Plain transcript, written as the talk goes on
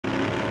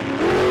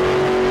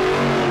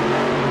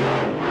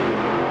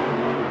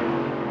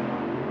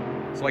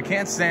So I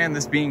can't stand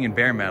this being in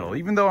bare metal.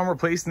 Even though I'm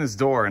replacing this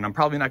door and I'm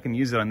probably not gonna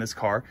use it on this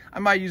car, I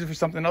might use it for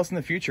something else in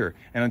the future.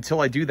 And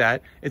until I do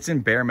that, it's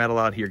in bare metal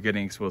out here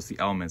getting exposed to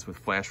the elements with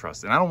flash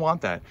rust. And I don't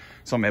want that.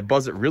 So I'm gonna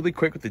buzz it really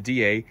quick with the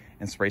DA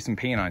and spray some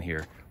paint on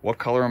here. What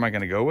color am I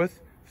gonna go with?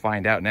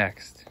 Find out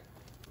next.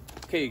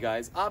 Okay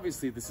guys,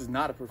 obviously this is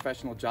not a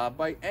professional job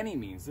by any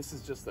means. This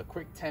is just a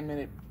quick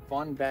 10-minute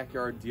fun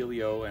backyard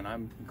dealio, and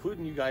I'm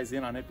including you guys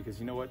in on it because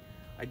you know what?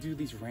 I do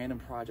these random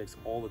projects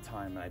all the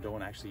time and I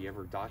don't actually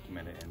ever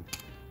document it, and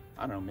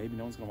I don't know, maybe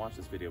no one's gonna watch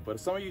this video, but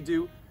if some of you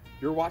do,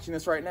 you're watching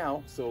this right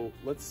now, so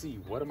let's see,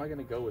 what am I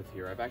gonna go with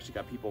here? I've actually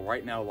got people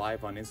right now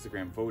live on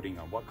Instagram voting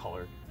on what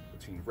color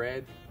between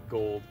red,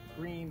 gold,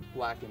 green,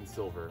 black, and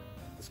silver.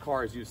 This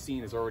car, as you've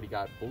seen, has already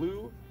got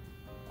blue,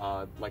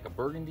 like a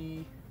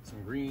burgundy,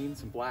 some green,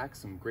 some black,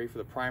 some gray for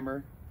the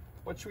primer.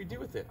 What should we do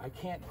with it? I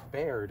can't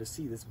bear to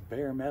see this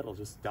bare metal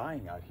just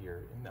dying out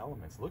here in the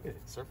elements. Look at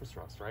it, surface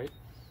rust, right?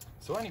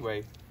 So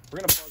anyway, we're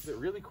gonna buzz it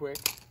really quick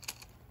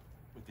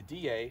with the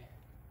DA.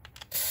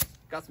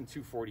 Got some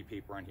 240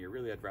 paper on here.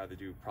 Really, I'd rather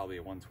do probably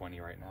a 120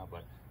 right now,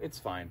 but it's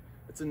fine.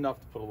 It's enough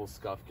to put a little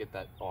scuff, get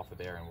that off of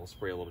there, and we'll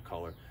spray a little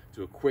color.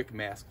 Do a quick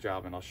mask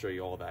job, and I'll show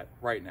you all that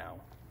right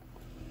now.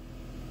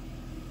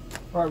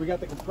 All right, we got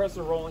the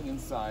compressor rolling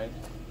inside.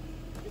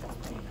 Get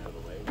this paint out of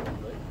the way real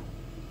quick.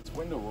 This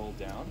window rolled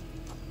down,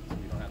 so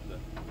we don't have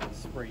to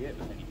spray it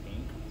with any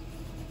paint.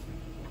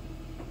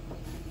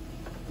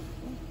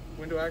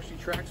 Window actually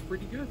tracks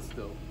pretty good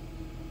still.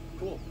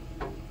 Cool.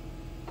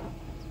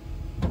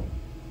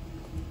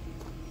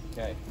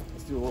 Okay,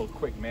 let's do a little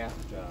quick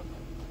mask job.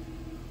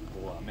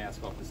 We'll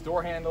mask off this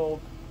door handle,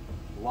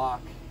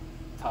 lock,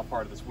 top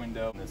part of this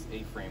window, and this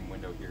A-frame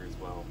window here as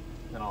well.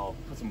 Then I'll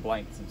put some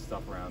blankets and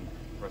stuff around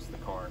the rest of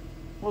the car.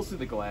 Mostly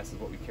the glass is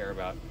what we care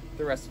about.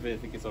 The rest of it,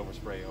 if it gets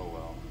overspray, oh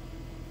well.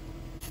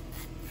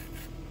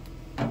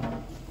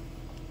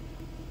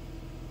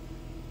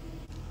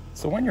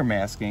 So when you're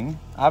masking,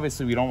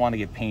 obviously we don't want to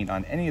get paint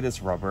on any of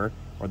this rubber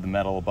or the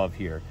metal above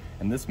here.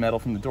 And this metal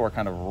from the door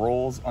kind of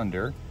rolls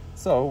under.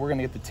 So we're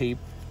gonna get the tape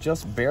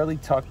just barely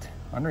tucked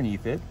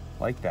underneath it,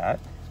 like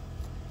that.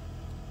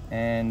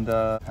 And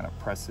kind of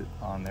press it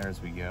on there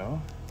as we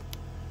go.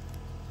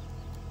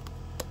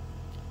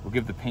 We'll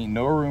give the paint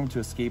no room to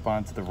escape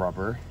onto the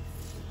rubber.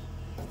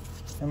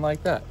 And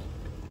like that,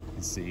 you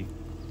can see.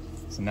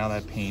 So now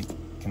that paint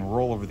can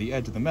roll over the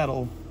edge of the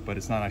metal, but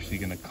it's not actually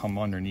gonna come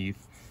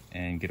underneath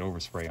and get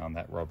overspray on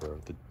that rubber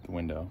of the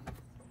window.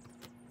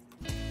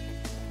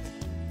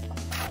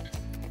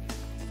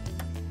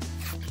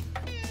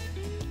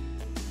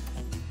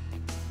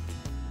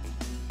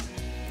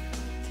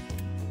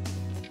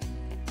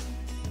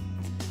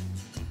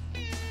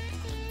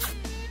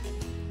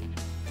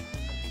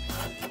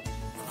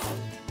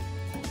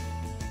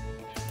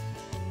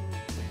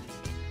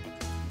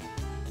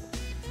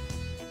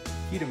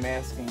 Key to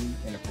masking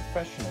in a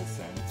professional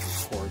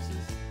sense, of course,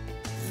 is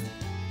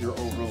your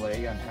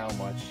overlay on how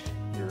much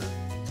you're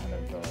kind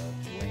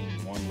of laying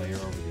one layer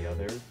over the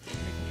other, making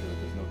sure that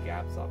there's no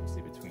gaps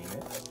obviously between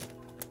it.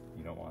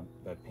 You don't want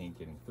that paint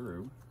getting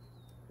through,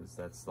 because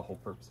that's the whole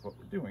purpose of what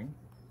we're doing.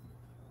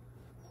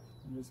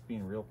 I'm just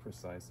being real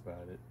precise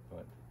about it,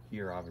 but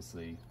here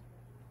obviously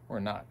we're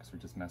not, because we're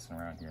just messing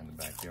around here in the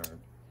backyard.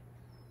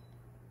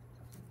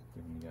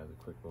 Giving you guys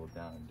a quick little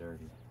down and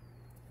dirty.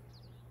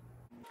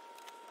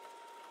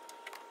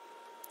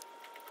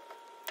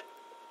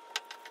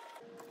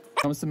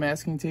 When it comes to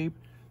masking tape,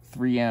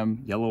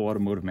 3M yellow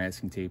automotive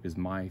masking tape is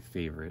my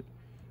favorite.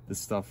 This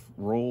stuff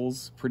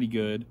rolls pretty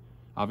good.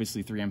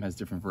 Obviously 3M has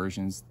different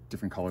versions,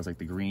 different colors, like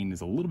the green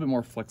is a little bit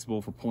more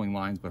flexible for pulling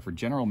lines, but for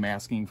general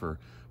masking, for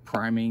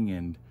priming,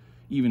 and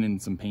even in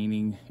some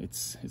painting,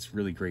 it's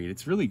really great.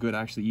 It's really good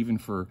actually even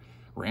for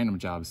random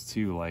jobs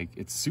too. Like,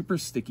 it's super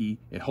sticky,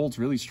 it holds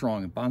really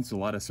strong, it bonds to a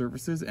lot of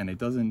surfaces, and it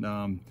doesn't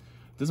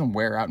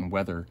wear out in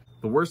weather.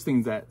 The worst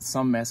thing that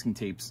some masking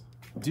tapes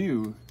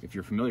do, if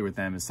you're familiar with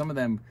them, is some of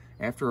them,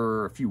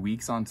 after a few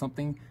weeks on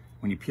something,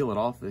 when you peel it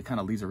off, it kind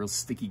of leaves a real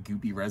sticky,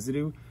 goopy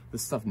residue.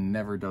 This stuff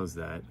never does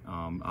that.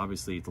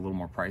 Obviously, it's a little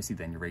more pricey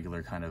than your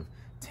regular kind of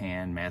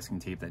tan masking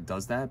tape that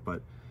does that,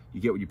 but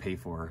you get what you pay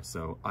for.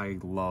 So I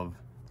love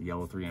the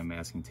yellow 3M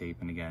masking tape,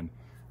 and again,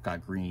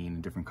 got green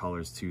and different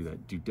colors too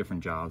that do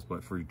different jobs.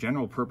 But for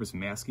general purpose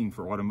masking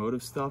for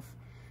automotive stuff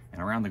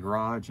and around the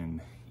garage and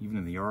even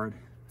in the yard,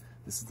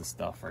 this is the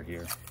stuff right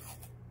here.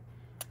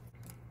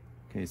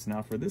 Okay, so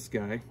now for this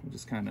guy, we'll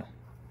just kind of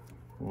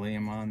lay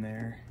him on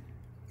there,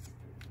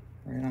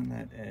 right on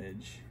that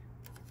edge,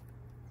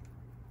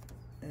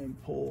 and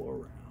pull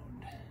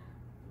around.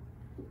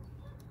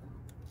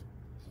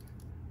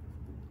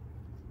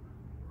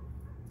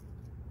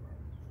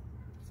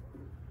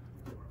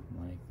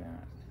 Like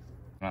that.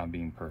 Not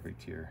being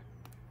perfect here,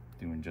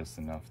 doing just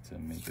enough to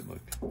make it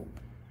look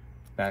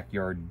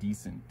backyard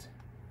decent,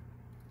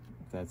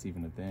 if that's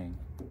even a thing.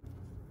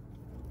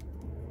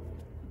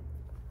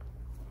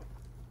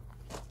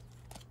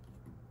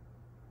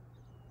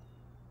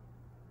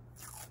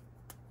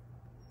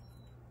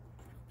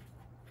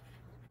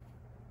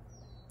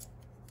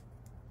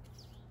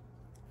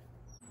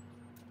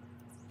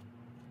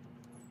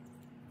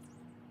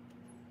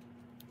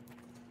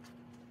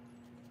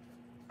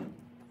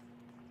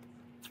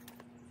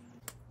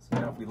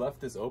 we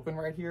left this open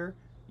right here,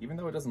 even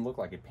though it doesn't look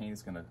like it, paint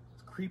is gonna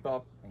creep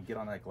up and get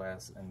on that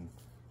glass and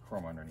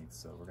chrome underneath.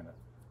 So we're gonna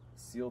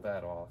seal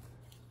that off,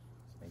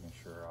 making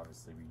sure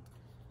obviously we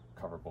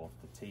cover both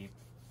the tape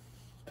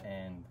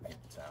and the paper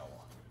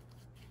towel.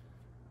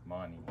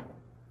 Money.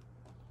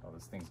 Oh,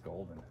 this thing's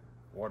golden.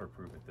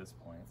 Waterproof at this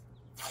point.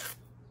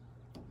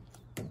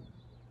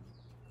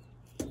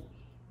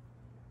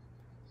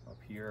 Up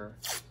here,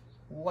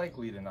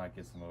 likely to not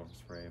get some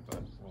overspray,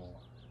 but we'll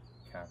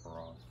cap her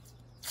off.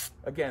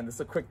 Again, this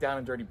is a quick down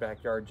and dirty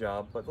backyard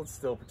job, but let's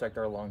still protect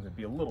our lungs and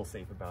be a little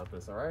safe about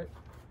this, all right?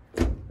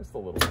 Just a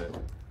little bit.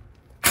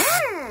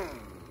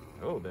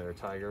 Oh, there,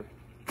 tiger.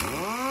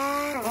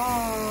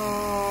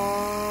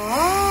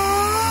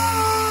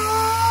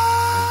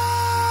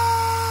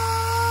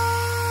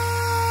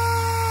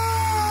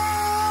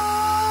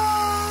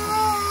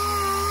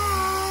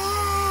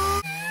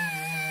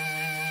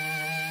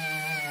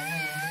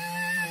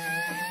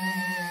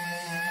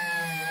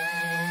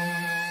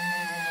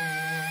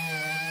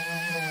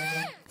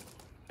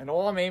 And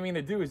all I'm aiming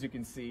to do, as you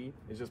can see,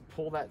 is just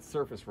pull that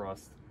surface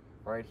rust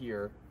right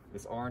here,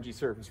 this orangey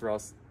surface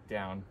rust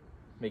down,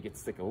 make it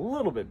stick a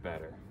little bit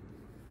better.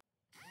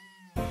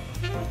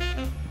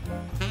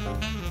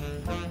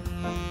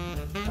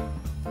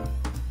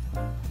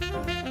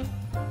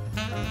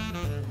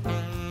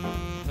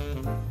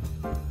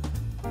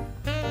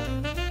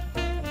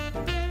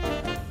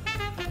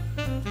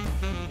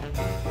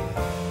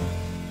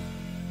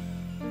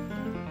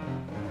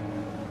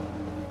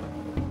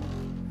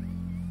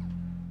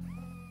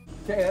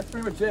 Okay, that's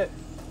pretty much it.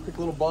 Quick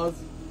little buzz.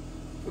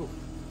 Ooh.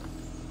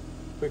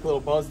 Quick little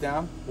buzz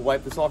down. We'll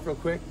wipe this off real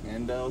quick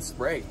and let's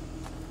spray.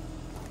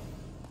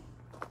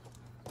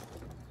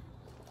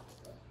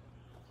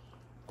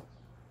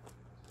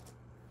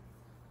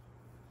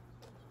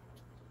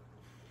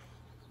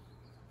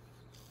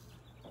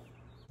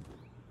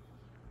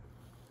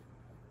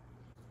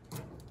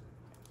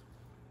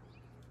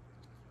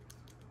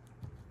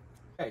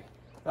 Okay,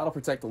 that'll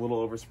protect a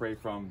little overspray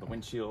from the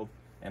windshield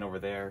and over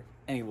there.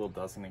 Any little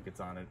dusting that gets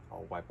on it,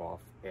 I'll wipe off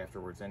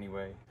afterwards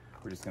anyway.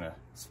 We're just gonna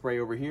spray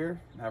over here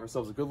and have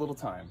ourselves a good little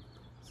time.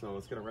 So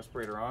let's get a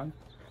respirator on.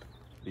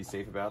 Be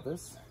safe about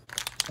this.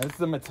 And it's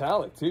the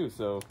metallic too,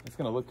 so it's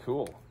gonna look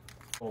cool.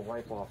 We'll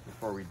wipe off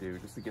before we do,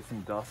 just to get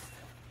some dust.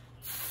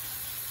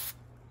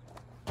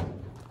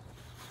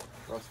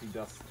 Rusty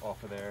dust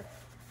off of there.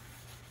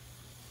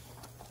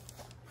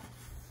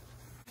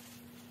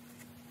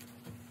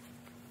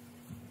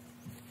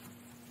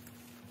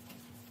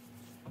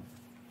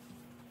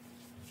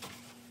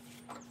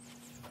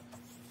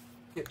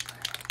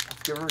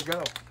 Let's give her a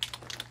go.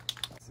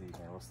 Let's see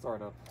here, we'll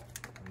start up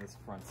in this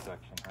front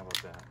section. How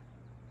about that?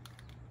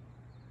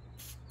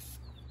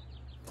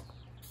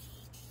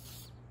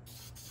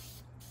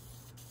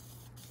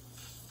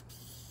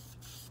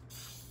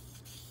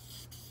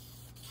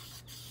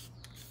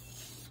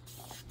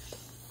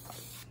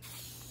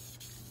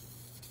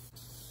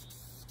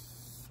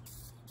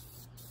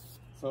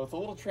 So it's a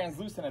little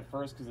translucent at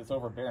first because it's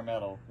over bare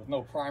metal. With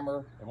no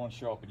primer, it won't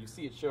show up, but you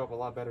see it show up a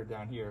lot better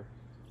down here.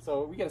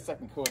 So we get a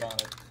second coat on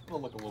it, it'll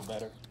look a little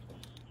better.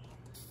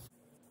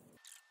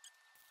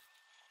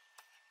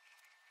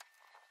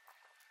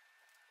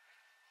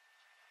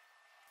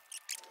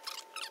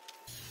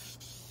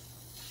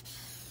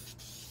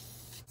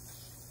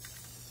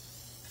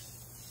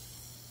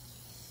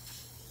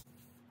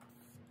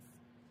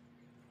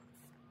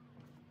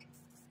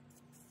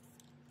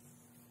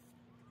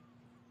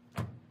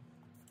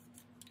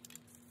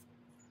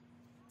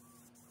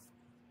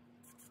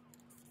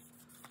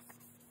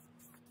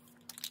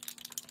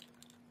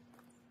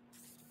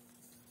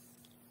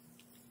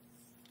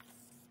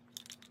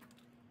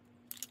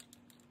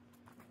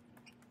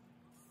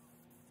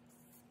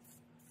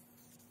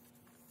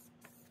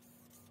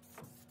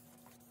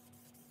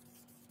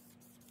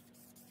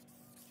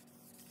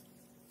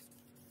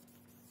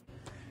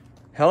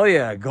 Hell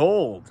yeah,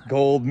 gold.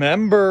 Gold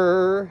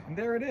member. And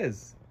there it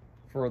is.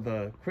 For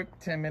the quick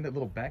 10-minute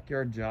little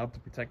backyard job to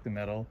protect the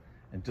metal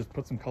and just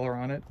put some color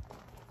on it.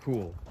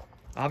 Cool.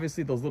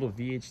 Obviously those little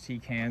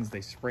VHT cans,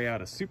 they spray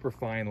out a super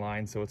fine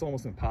line, so it's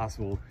almost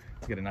impossible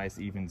to get a nice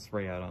even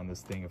spray out on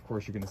this thing. Of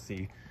course you're gonna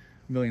see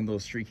a million little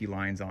streaky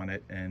lines on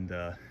it. And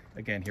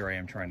again, here I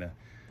am trying to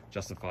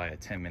justify a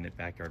 10-minute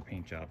backyard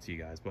paint job to you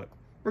guys. But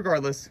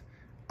regardless,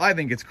 I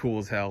think it's cool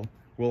as hell.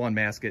 We'll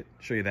unmask it,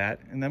 show you that,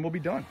 and then we'll be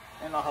done.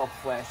 And I'll help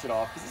flash it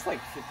off, because it's like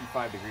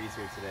 55 degrees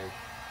here today.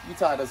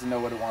 Utah doesn't know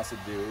what it wants to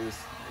do. It was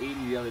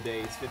 80 the other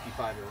day, it's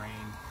 55, it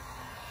rained.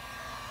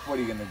 What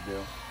are you gonna do?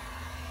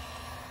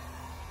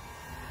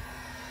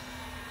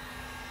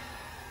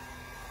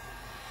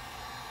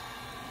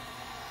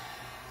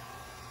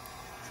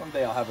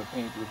 Someday I'll have a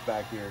paint booth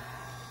back here.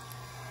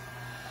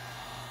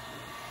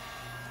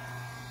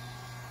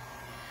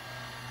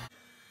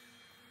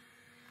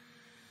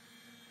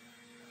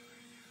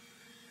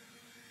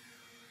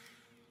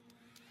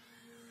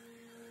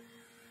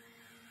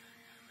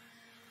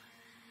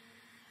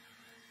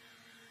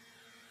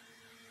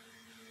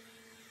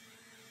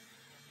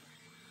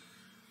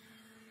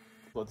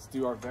 Let's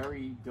do our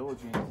very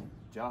diligent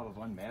job of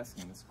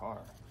unmasking this car.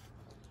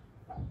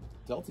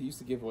 Delta used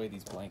to give away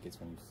these blankets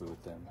when you flew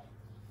with them.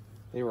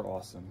 They were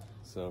awesome.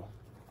 So,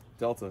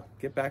 Delta,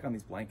 get back on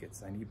these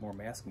blankets. I need more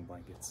masking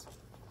blankets.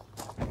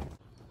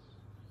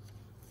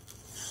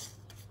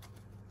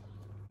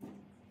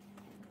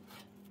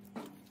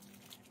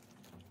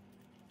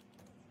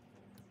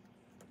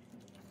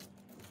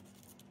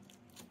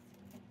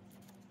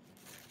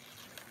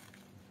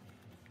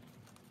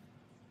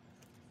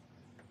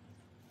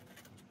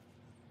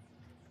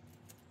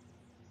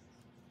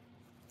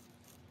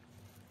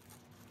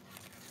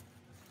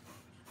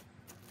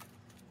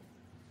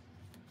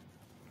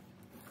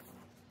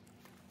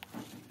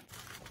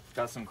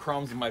 Got some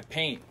crumbs in my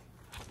paint.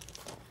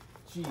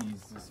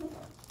 Jesus.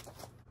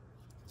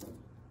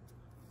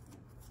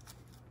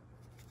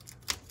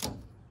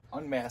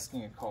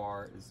 Unmasking a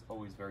car is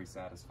always very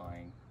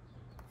satisfying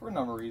for a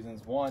number of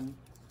reasons. One,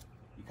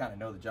 you kind of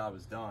know the job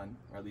is done,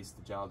 or at least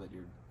the job that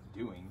you're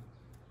doing.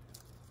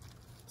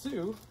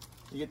 Two,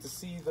 you get to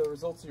see the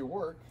results of your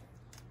work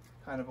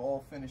kind of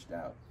all finished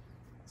out.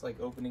 It's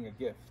like opening a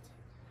gift,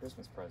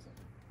 Christmas present.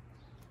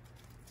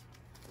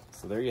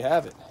 So there you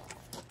have it.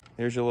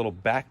 There's your little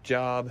back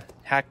job,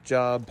 hack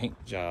job,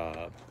 paint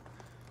job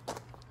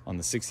on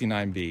the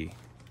 69B.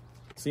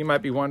 So you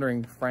might be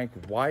wondering, Frank,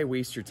 why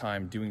waste your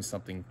time doing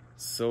something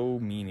so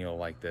menial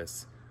like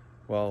this?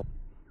 Well,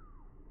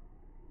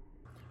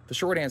 the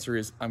short answer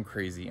is I'm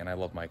crazy and I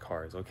love my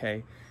cars,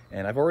 okay?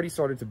 And I've already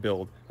started to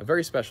build a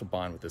very special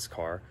bond with this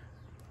car.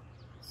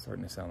 It's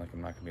starting to sound like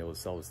I'm not gonna be able to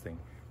sell this thing.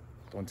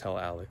 Don't tell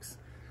Alex.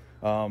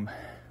 I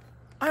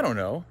don't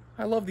know.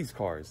 I love these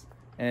cars.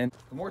 And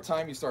the more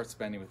time you start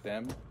spending with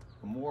them,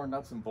 the more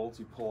nuts and bolts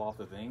you pull off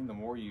the thing, the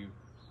more you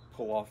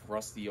pull off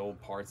rusty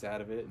old parts out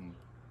of it and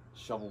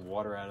shovel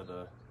water out of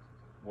the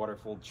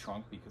water-filled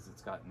trunk because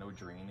it's got no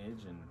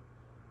drainage, and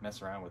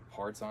mess around with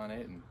parts on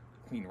it and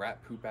clean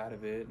rat poop out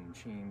of it and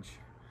change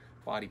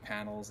body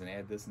panels and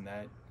add this and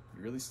that.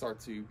 You really start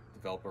to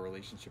develop a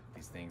relationship with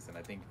these things. And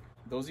I think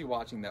those of you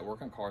watching that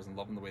work on cars and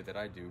love them the way that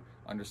I do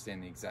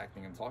understand the exact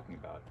thing I'm talking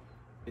about.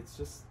 It's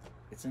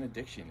an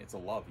addiction. It's a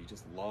love. You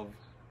just love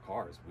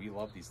cars. We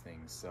love these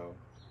things. So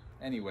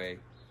anyway,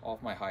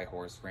 off my high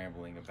horse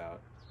rambling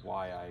about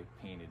why I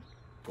painted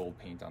gold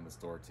paint on this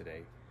door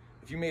today.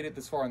 If you made it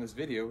this far in this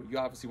video, you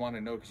obviously want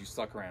to know because you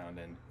stuck around,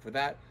 and for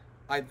that,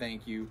 I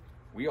thank you.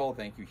 We all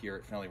thank you here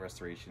at Finelli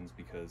Restorations,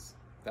 because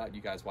without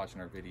you guys watching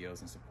our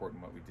videos and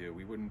supporting what we do,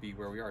 we wouldn't be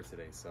where we are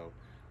today. So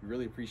we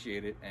really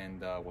appreciate it,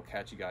 and we'll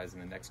catch you guys in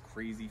the next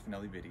crazy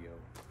Finelli video.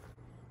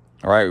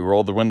 All right, we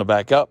rolled the window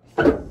back up.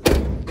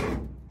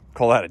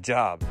 Call that a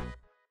job.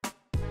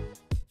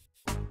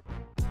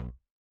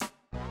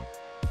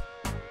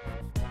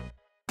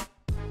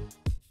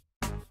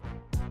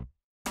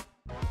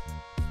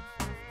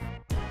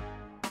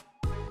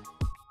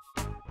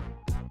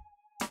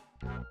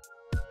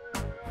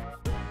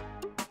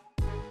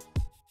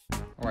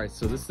 All right,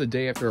 so this is the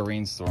day after a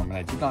rainstorm, and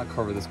I did not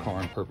cover this car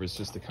on purpose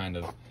just to kind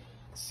of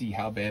see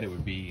how bad it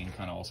would be and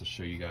kind of also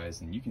show you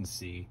guys. And you can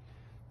see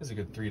there's a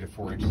good 3 to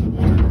 4 inches of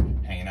water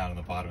hanging out on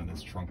the bottom of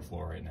this trunk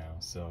floor right now.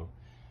 So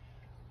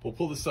we'll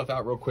pull this stuff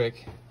out real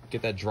quick,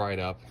 get that dried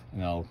up,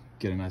 and I'll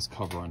get a nice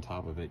cover on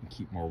top of it and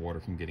keep more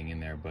water from getting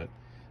in there. But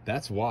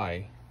that's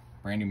why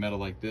brand new metal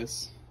like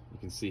this, you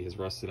can see, has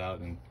rusted out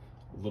in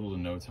little to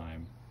no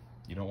time.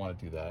 You don't want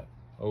to do that.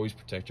 Always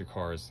protect your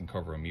cars and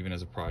cover them, even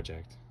as a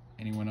project.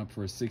 Anyone up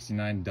for a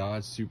 69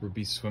 Dodge Super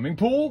Bee swimming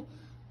pool?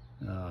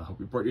 Hope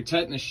you brought your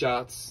tetanus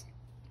shots.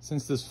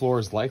 Since this floor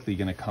is likely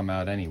going to come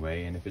out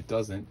anyway, and if it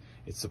doesn't,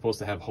 it's supposed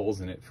to have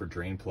holes in it for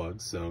drain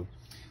plugs. So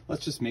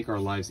let's just make our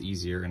lives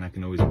easier, and I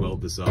can always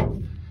weld this up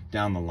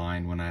down the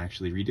line when I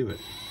actually redo it.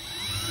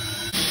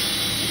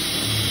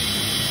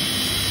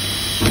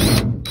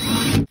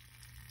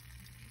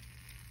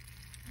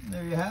 And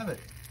there you have it.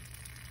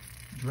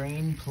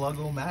 Drain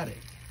plug-o-matic.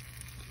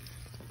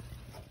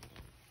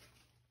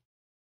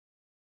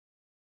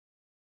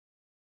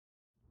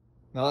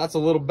 Now that's a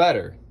little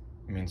better.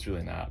 I mean, it's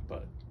really not,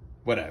 but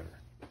whatever.